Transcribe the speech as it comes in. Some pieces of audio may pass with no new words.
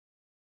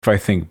If I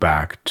think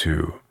back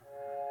to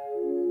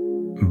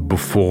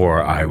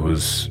before I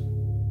was,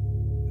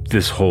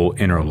 this whole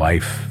inner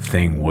life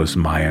thing was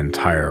my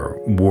entire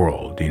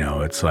world.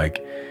 It's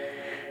like,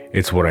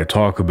 it's what I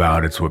talk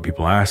about. It's what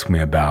people ask me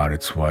about.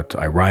 It's what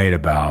I write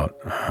about.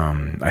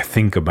 I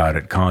think about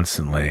it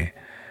constantly.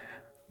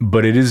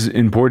 But it is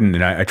important,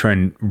 and I try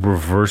and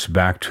reverse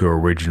back to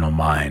original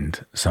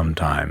mind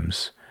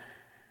sometimes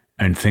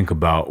and think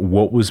about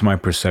what was my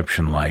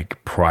perception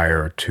like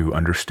prior to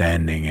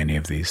understanding any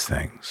of these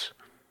things.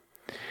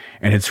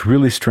 And it's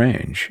really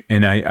strange.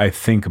 And I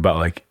think about,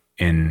 like,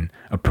 in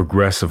a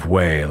progressive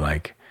way,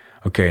 like,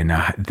 okay,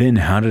 now then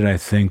how did I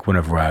think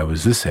whenever I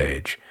was this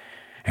age?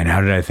 And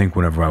how did I think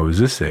whenever I was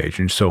this age?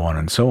 And so on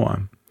and so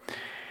on.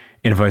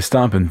 And if I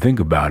stop and think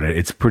about it,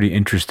 it's pretty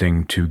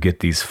interesting to get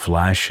these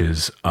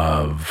flashes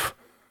of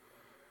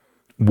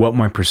what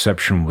my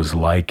perception was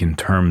like in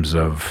terms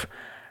of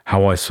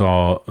how I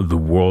saw the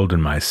world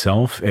and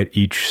myself at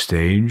each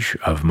stage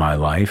of my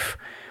life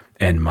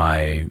and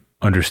my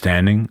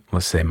understanding,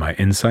 let's say my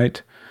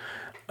insight.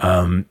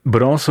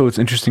 But also it's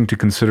interesting to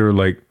consider,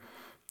 like,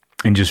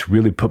 and just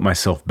really put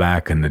myself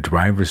back in the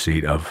driver's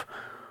seat of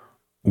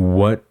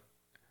what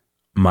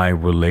my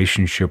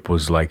relationship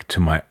was like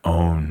to my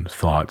own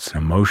thoughts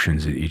and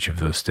emotions at each of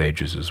those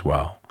stages as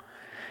well.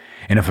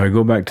 And if I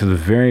go back to the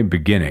very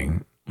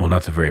beginning, well,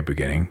 not the very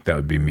beginning, that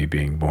would be me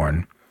being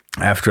born,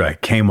 after I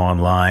came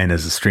online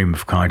as a stream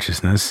of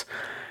consciousness,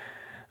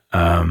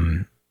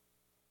 and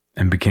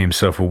became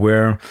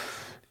self-aware,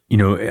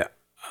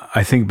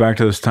 I think back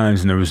to those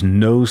times and there was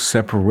no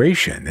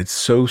separation. It's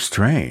so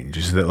strange,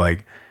 is that,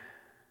 like,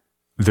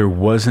 there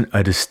wasn't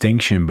a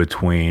distinction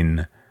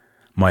between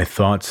my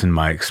thoughts and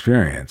my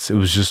experience. It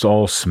was just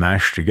all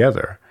smashed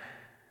together.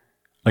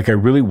 Like, I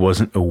really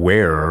wasn't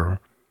aware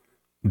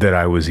that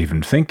I was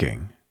even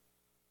thinking.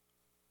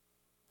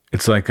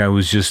 It's like I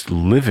was just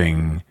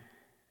living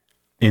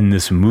in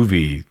this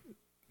movie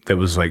that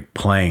was, like,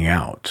 playing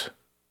out.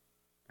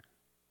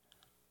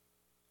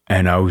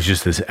 And I was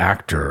just this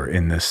actor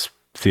in this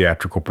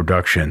theatrical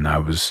production. I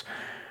was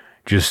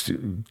just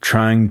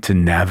trying to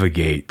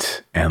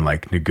navigate and,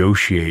 like,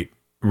 negotiate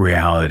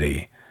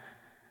reality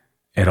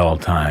at all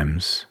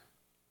times.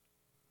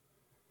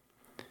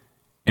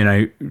 And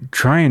I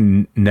try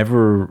and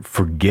never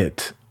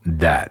forget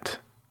that.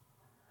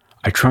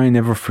 I try and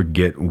never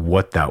forget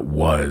what that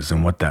was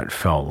and what that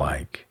felt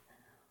like.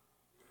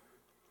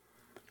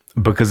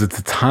 Because at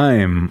the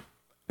time,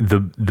 the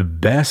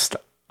best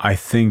I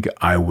think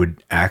I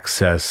would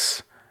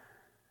access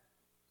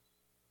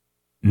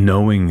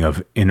knowing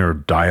of inner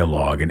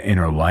dialogue and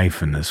inner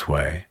life in this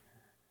way,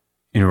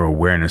 inner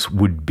awareness,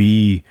 would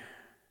be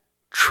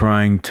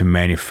trying to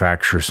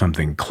manufacture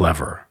something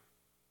clever.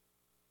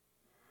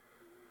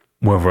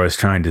 Whether I was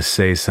trying to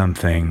say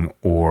something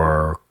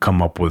or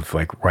come up with,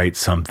 like, write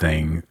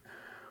something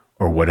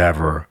or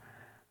whatever,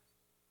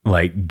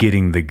 like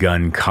getting the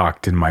gun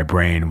cocked in my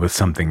brain with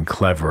something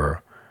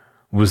clever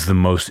was the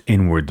most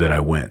inward that I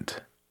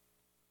went.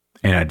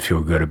 And I'd feel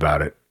good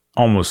about it.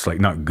 Almost, like,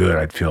 not good,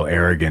 I'd feel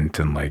arrogant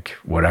and, like,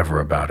 whatever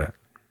about it.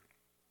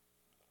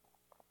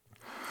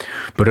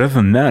 But other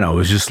than that, I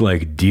was just,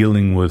 like,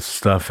 dealing with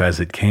stuff as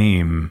it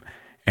came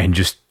and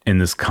just in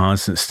this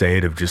constant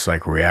state of just,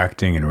 like,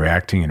 reacting and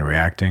reacting and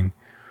reacting.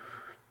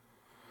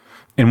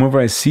 And whenever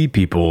I see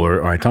people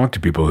or I talk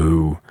to people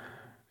who,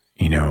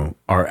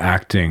 are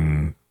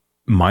acting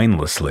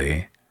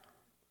mindlessly,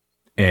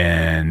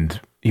 and,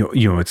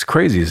 it's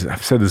crazy.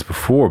 I've said this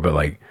before, but,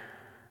 like,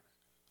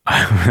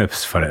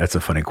 that's funny. That's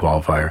a funny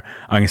qualifier.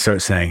 I can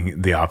start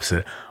saying the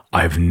opposite.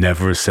 I've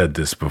never said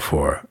this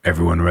before.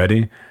 Everyone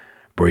ready?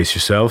 Brace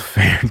yourself.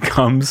 Here it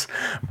comes.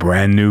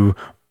 Brand new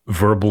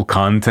verbal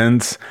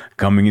content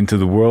coming into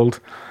the world.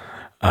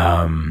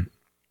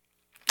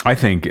 I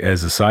think,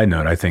 as a side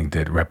note, I think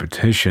that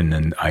repetition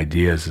and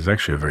ideas is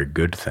actually a very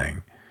good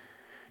thing.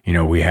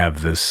 We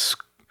have this,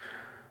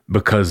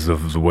 because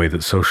of the way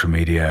that social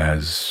media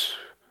has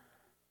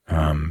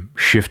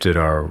shifted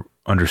our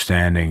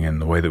understanding and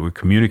the way that we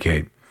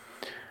communicate,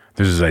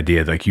 there's this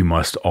idea that, like, you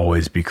must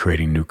always be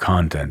creating new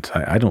content.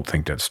 I don't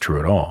think that's true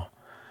at all.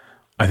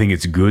 I think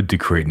it's good to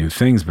create new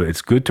things, but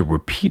it's good to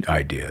repeat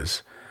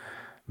ideas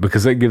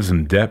because that gives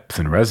them depth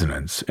and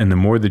resonance. And the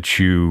more that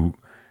you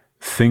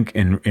think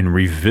and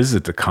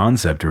revisit the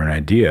concept or an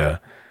idea,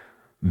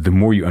 the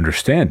more you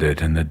understand it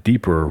and the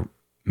deeper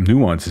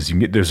nuances you can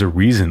get. There's a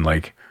reason,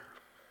 like,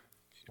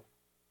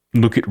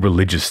 look at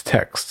religious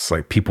texts.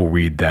 Like, people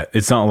read that.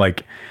 It's not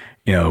like,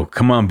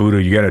 come on,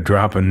 Buddha, you got to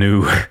drop a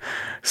new,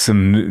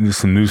 some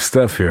new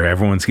stuff here.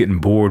 Everyone's getting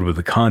bored with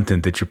the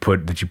content that you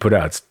put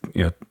out. It's,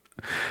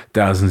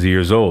 thousands of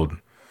years old.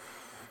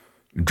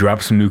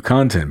 Drop some new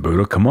content,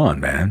 Buddha. Come on,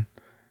 man.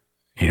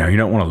 You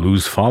don't want to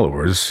lose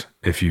followers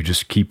if you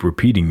just keep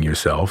repeating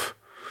yourself.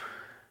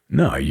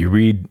 No, you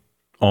read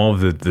all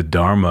of the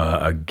Dharma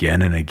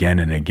again and again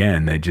and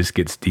again. It just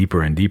gets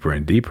deeper and deeper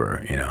and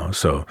deeper,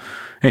 So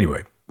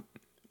anyway,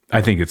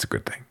 I think it's a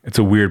good thing. It's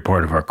a weird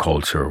part of our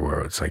culture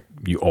where it's like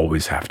you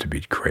always have to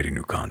be creating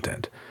new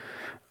content.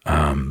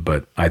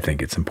 But I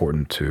think it's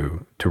important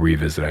to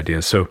revisit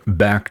ideas. So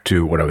back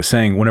to what I was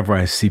saying, whenever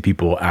I see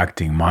people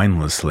acting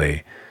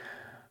mindlessly,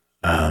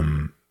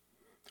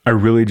 I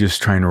really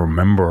just trying to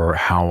remember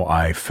how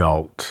I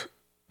felt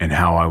and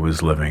how I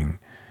was living.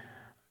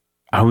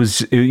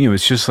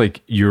 It's just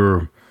like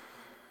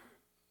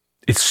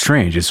it's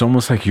strange. It's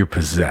almost like you're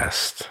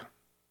possessed,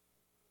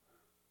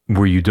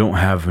 where you don't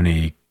have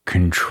any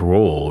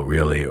control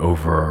really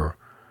over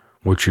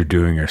what you're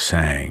doing or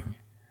saying.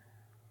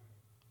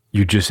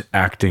 You're just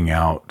acting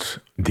out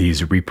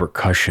these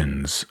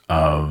repercussions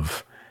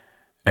of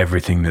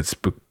everything that's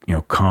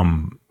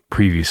come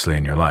previously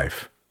in your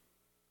life.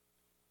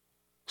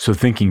 So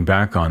thinking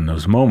back on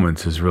those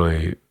moments is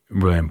really,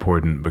 really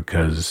important,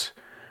 because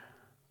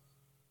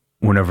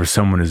whenever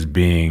someone is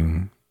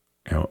being,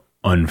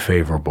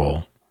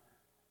 unfavorable,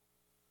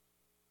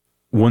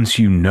 once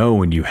you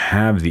know and you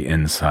have the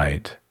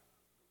insight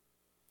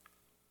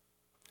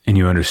and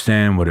you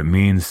understand what it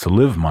means to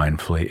live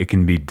mindfully, it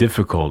can be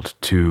difficult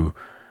to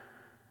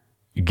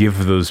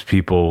give those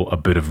people a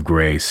bit of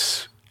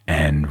grace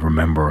and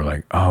remember,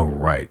 like, oh,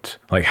 right.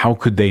 Like, how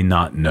could they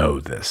not know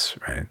this,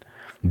 right?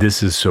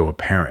 This is so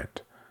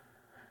apparent.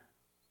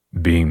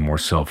 Being more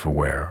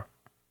self-aware,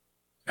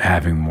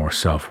 having more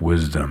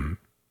self-wisdom,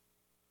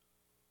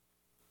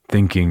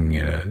 thinking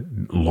in a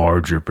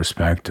larger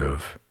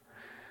perspective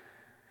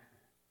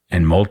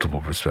and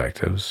multiple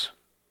perspectives.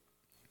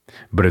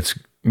 But it's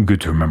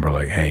good to remember,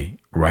 like, hey,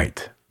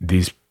 right,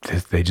 they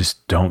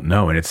just don't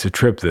know. And it's a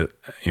trip that,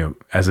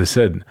 as I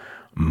said,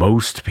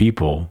 most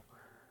people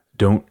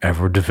don't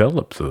ever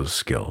develop those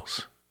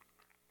skills.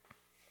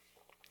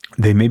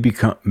 They may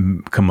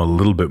become a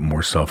little bit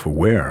more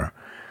self-aware,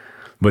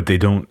 but they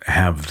don't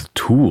have the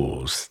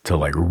tools to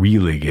like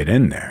really get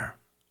in there.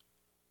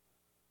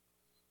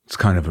 It's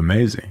kind of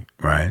amazing,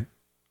 right?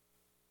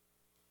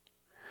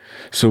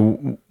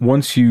 So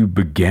once you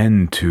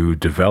begin to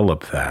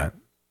develop that,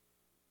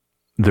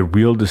 the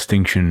real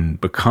distinction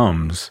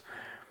becomes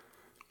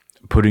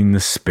putting the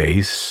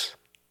space,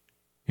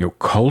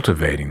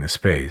 cultivating the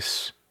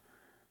space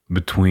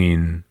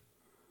between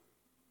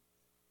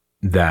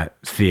that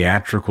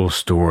theatrical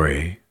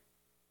story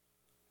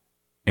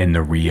and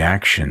the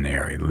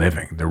reactionary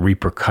living, the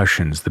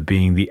repercussions, the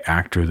being the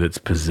actor that's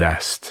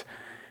possessed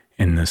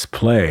in this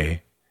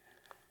play,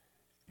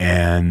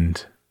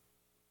 and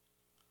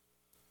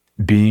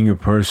being a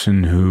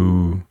person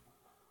who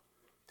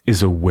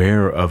is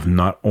aware of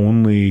not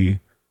only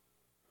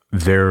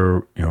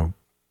their,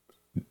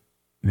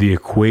 the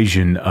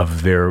equation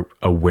of their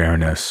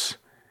awareness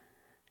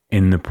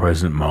in the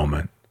present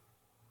moment,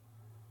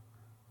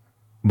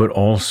 but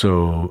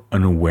also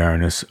an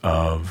awareness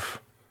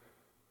of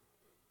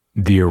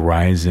the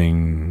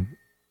arising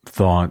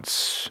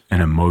thoughts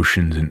and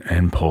emotions and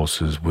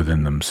impulses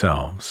within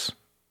themselves.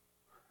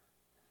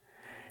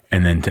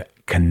 And then to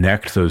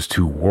connect those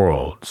two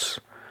worlds,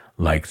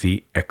 like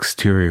the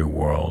exterior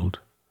world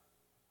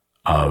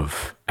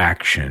of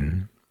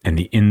action and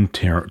the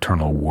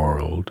internal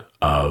world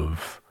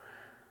of,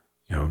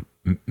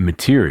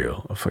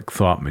 material, of like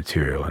thought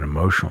material and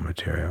emotional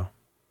material.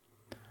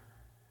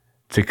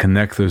 To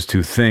connect those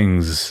two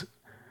things,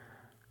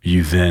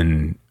 you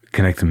then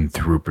connect them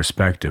through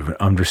perspective and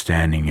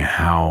understanding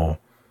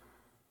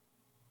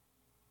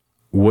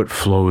what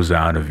flows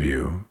out of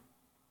you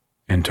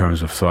in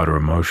terms of thought or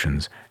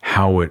emotions,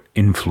 how it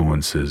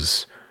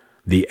influences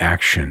the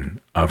action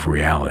of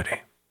reality.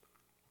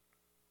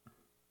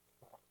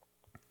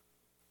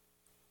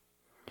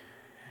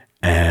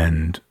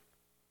 And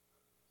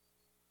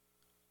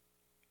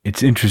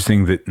it's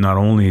interesting that not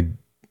only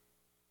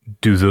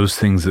do those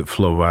things that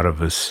flow out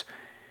of us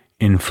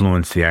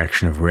influence the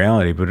action of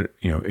reality, but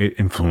it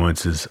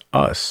influences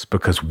us,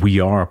 because we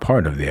are a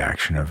part of the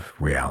action of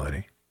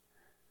reality.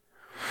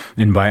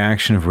 And by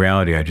action of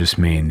reality, I just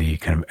mean the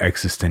kind of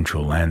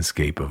existential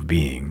landscape of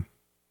being.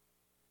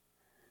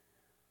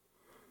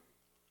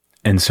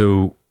 And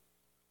so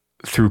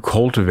through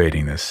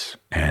cultivating this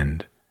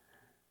and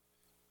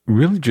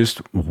really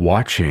just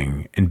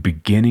watching and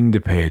beginning to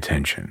pay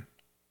attention,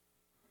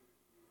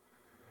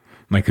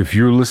 like if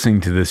you're listening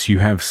to this, you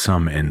have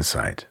some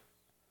insight,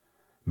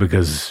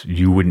 because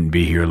you wouldn't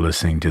be here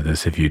listening to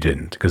this if you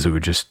didn't, because it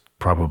would just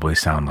probably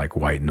sound like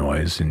white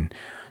noise and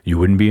you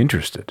wouldn't be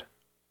interested.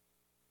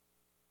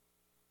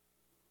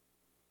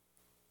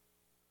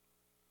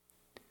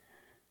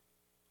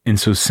 And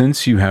so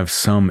since you have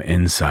some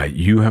insight,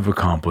 you have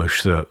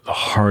accomplished the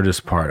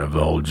hardest part of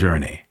the whole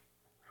journey.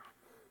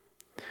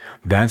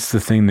 That's the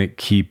thing that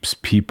keeps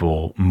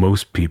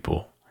most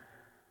people,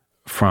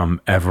 from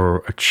ever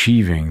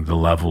achieving the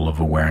level of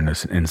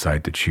awareness and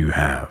insight that you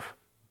have,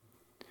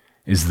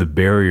 is the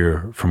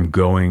barrier from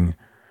going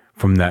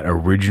from that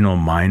original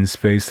mind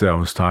space that I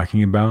was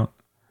talking about,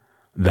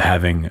 the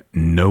having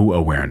no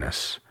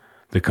awareness,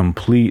 the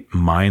complete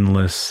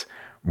mindless,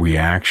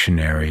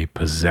 reactionary,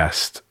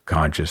 possessed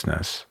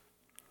consciousness,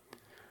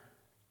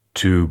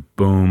 to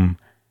boom,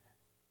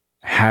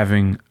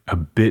 having a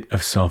bit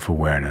of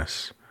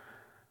self-awareness,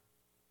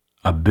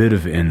 a bit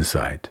of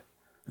insight,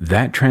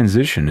 That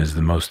transition is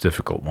the most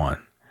difficult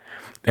one.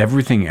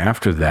 Everything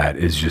after that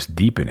is just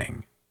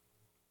deepening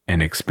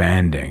and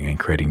expanding and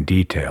creating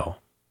detail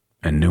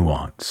and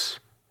nuance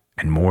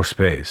and more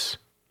space.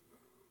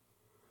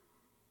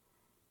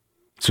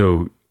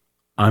 So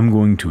I'm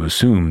going to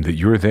assume that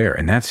you're there,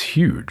 and that's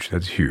huge.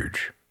 That's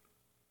huge.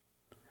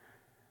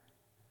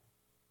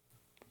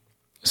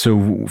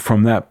 So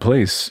from that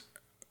place,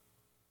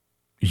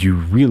 you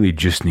really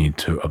just need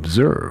to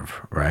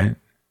observe, right?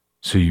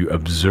 So you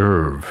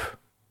observe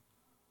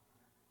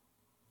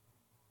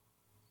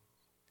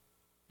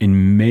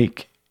and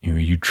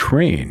you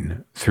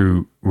train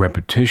through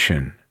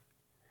repetition.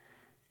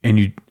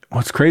 And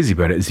what's crazy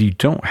about it is you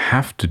don't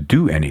have to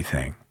do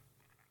anything.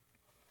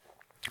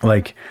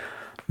 Like,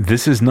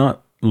 this is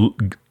not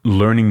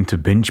learning to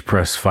bench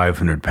press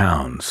 500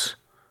 pounds.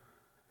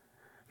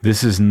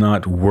 This is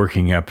not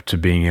working up to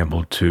being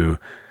able to,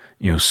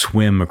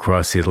 swim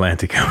across the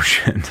Atlantic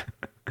Ocean.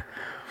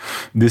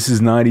 This is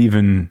not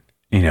even,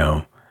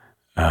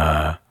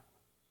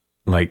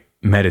 like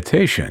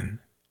meditation.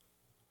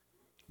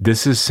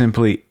 This is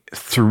simply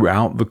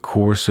throughout the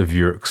course of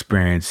your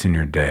experience in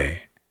your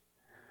day,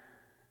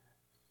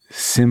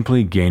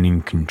 simply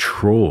gaining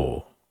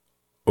control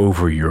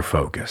over your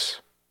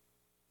focus.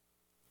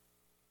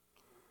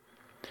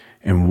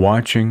 And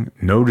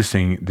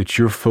noticing that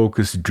your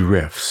focus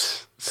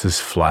drifts. It's this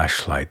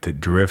flashlight that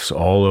drifts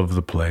all over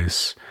the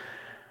place,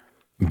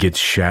 gets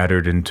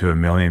shattered into a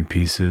million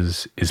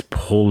pieces, is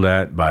pulled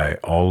at by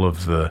all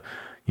of the,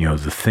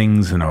 the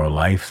things in our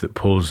life that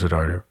pulls at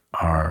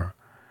our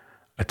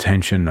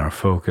attention, our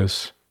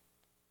focus.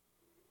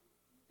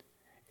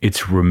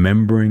 It's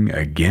remembering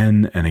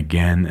again and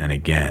again and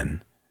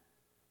again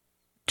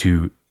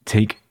to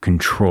take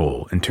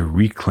control and to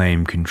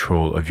reclaim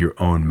control of your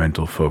own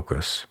mental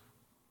focus.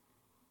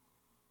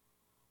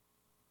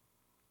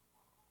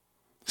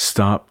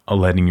 Stop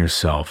letting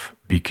yourself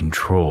be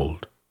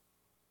controlled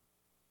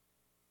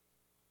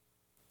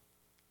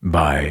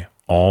by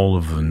all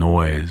of the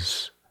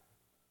noise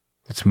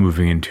that's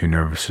moving into your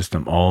nervous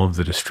system, all of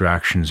the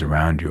distractions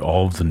around you,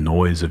 all of the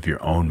noise of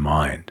your own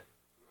mind.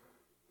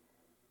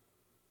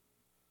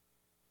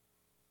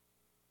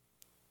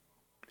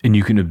 And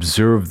you can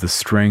observe the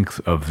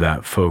strength of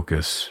that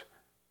focus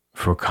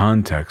for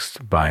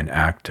context by an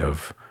act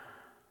of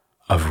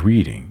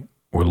reading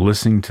or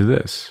listening to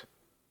this.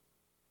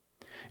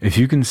 If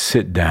you can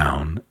sit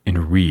down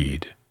and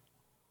read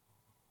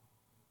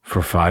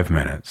for 5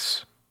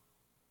 minutes,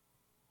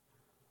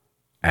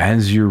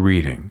 as you're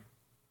reading,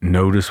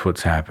 notice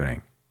what's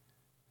happening.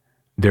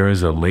 There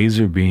is a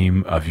laser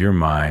beam of your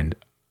mind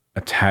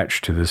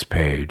attached to this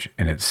page,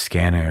 and it's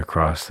scanning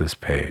across this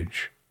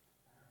page.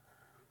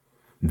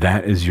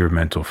 That is your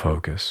mental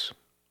focus.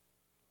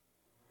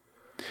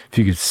 If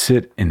you could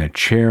sit in a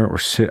chair or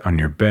sit on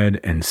your bed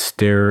and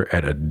stare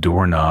at a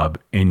doorknob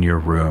in your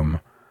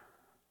room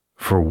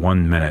for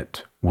 1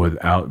 minute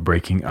without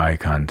breaking eye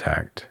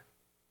contact,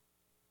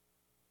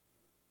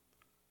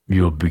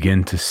 you'll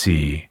begin to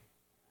see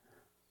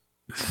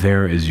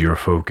there is your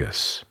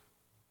focus.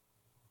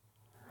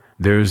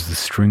 There's the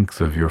strength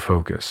of your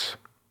focus.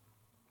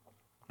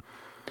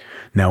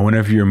 Now,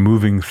 whenever you're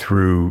moving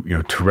through,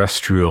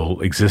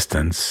 terrestrial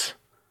existence,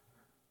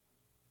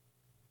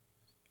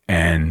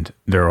 and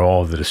there are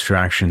all the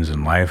distractions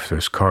in life,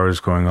 there's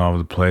cars going all over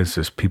the place,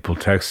 there's people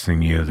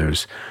texting you,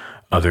 there's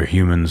other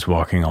humans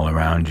walking all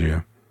around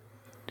you,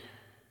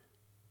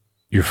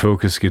 your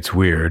focus gets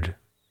weird,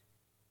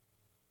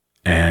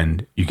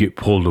 and you get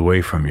pulled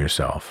away from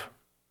yourself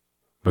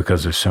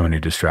because there's so many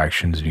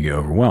distractions and you get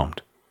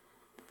overwhelmed.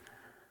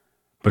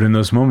 But in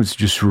those moments,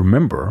 just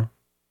remember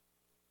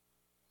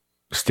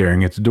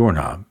staring at the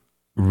doorknob,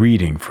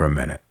 reading for a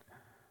minute.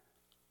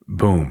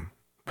 Boom.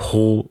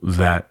 Pull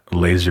that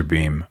laser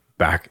beam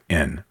back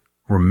in.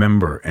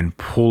 Remember and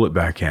pull it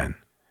back in.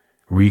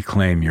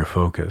 Reclaim your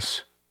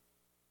focus.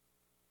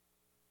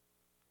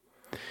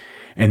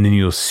 And then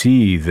you'll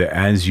see that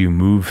as you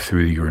move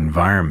through your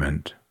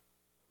environment,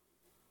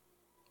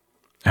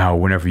 how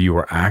whenever you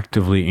are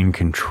actively in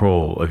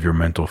control of your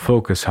mental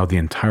focus, how the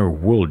entire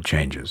world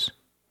changes.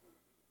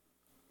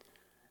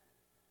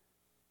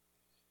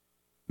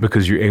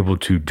 Because you're able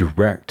to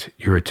direct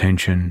your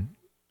attention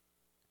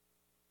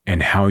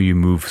and how you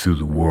move through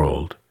the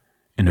world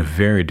in a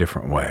very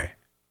different way.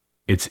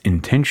 It's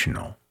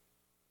intentional.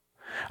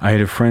 I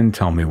had a friend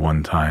tell me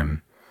one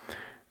time,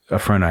 a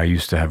friend I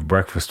used to have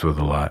breakfast with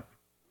a lot.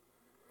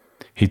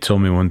 He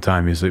told me one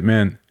time, he's like,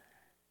 man,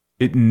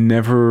 it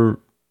never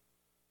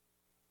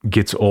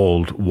gets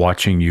old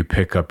watching you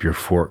pick up your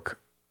fork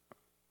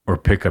or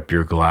pick up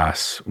your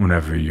glass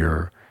whenever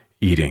you're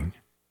eating.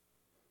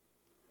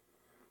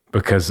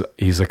 Because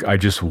he's like, I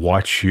just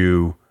watch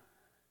you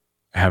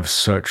have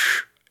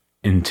such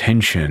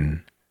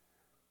intention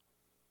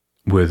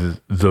with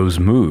those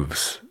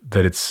moves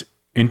that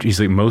he's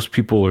like, most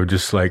people are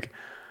just like,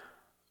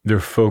 they're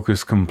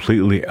focused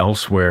completely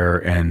elsewhere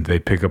and they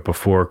pick up a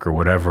fork or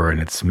whatever and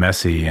it's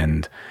messy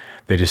and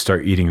they just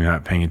start eating and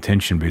not paying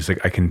attention. But he's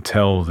like, I can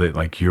tell that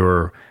like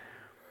you're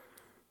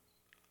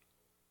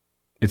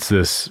it's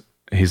this,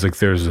 he's like,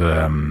 there's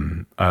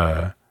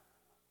a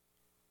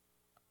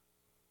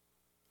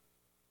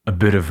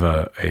bit of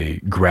a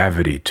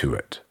gravity to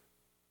it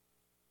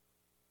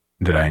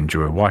that I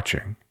enjoy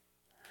watching.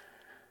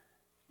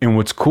 And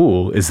what's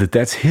cool is that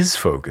that's his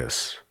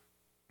focus.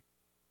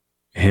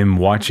 Him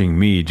watching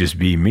me just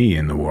be me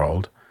in the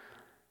world.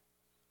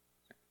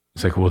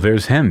 It's like, well,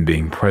 there's him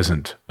being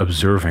present,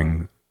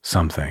 observing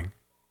something.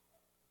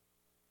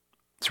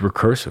 It's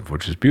recursive,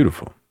 which is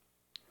beautiful.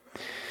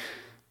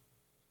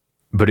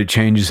 But it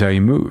changes how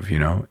you move, you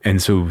know?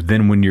 And so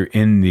then when you're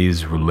in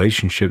these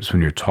relationships,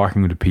 when you're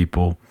talking to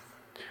people,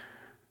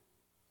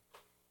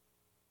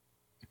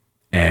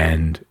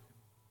 and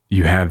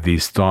you have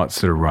these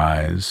thoughts that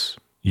arise,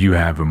 you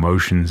have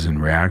emotions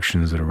and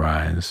reactions that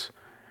arise,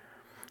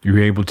 you're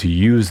able to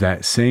use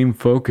that same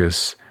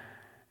focus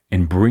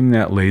and bring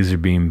that laser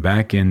beam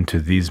back into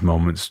these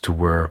moments to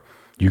where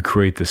you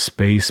create the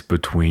space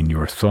between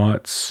your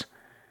thoughts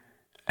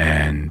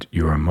and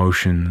your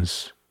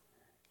emotions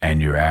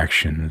and your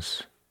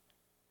actions.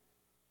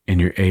 And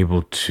you're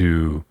able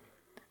to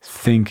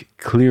think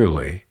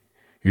clearly.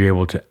 You're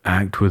able to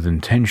act with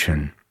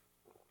intention,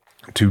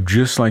 to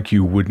just like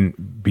you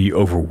wouldn't be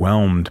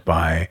overwhelmed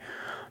by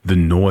the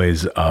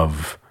noise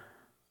of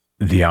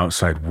the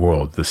outside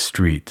world, the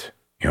street,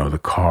 you know, the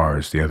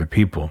cars, the other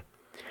people.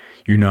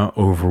 You're not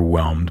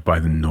overwhelmed by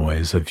the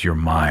noise of your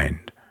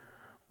mind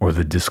or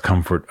the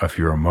discomfort of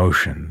your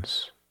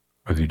emotions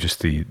or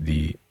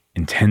the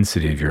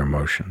intensity of your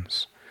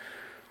emotions.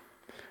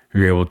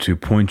 You're able to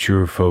point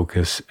your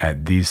focus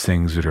at these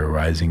things that are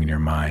arising in your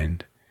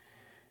mind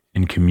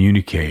and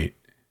communicate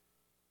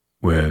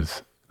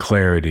with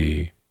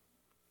clarity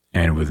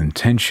and with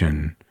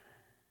intention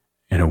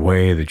in a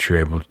way that you're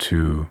able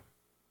to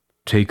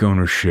take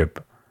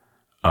ownership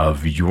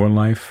of your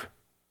life,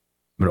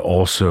 but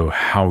also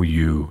how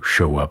you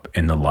show up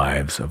in the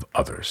lives of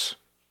others.